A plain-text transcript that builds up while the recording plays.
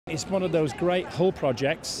It's one of those great Hull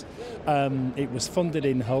projects. It was funded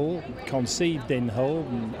in Hull, conceived in Hull.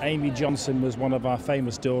 Amy Johnson was one of our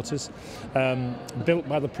famous daughters. Built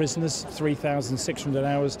by the prisoners, 3,600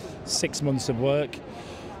 hours, 6 months of work.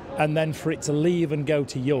 And then for it to leave and go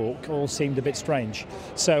to York all seemed a bit strange.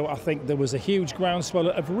 So I think there was a huge groundswell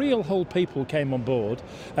of real Hull people came on board.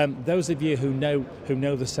 Those of you who know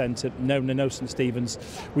the centre, know St Stephen's,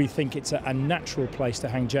 we think it's a natural place to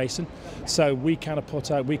hang Jason. So we kind of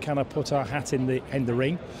put our hat in the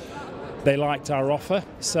ring. They liked our offer,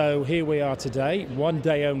 so here we are today. One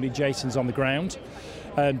day only Jason's on the ground.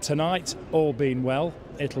 Tonight, all being well,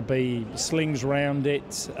 it'll be slings round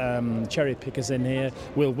it, cherry pickers in here.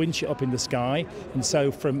 We'll winch it up in the sky, and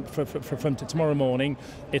so from tomorrow morning,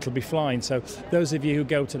 it'll be flying. So those of you who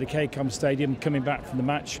go to the KCOM Stadium, coming back from the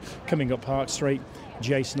match, coming up Park Street,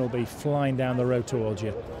 Jason will be flying down the road towards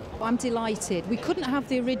you. I'm delighted. We couldn't have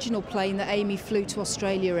the original plane that Amy flew to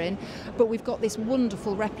Australia in, but we've got this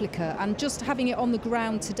wonderful replica, and just having it on the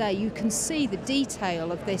ground today, you can see the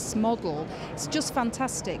detail of this model. It's just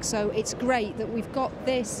fantastic. So it's great that we've got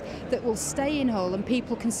this that will stay in Hull and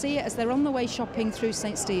people can see it as they're on the way shopping through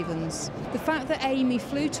St Stephen's. The fact that Amy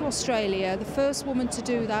flew to Australia, the first woman to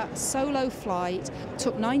do that solo flight,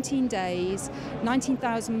 took 19 days,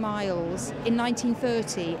 19,000 miles in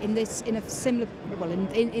 1930 in a similar, well,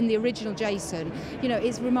 in the original Jason, you know,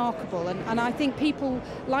 is remarkable, and I think people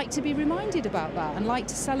like to be reminded about that and like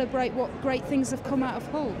to celebrate what great things have come out of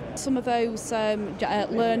Hull. Some of those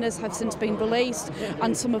learners have since been released,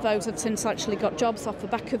 and some of those have since actually got jobs off the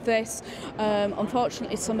back of this.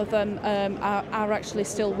 Unfortunately, some of them are actually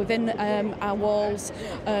still within our walls,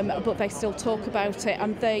 but they still talk about it,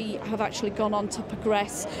 and they have actually gone on to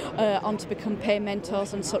progress, on to become peer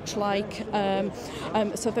mentors and such like.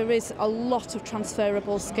 So there is a lot of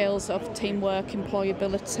transferable skills of teamwork,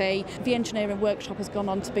 employability. The engineering workshop has gone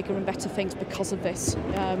on to bigger and better things because of this.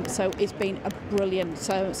 So it's been a brilliant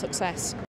success.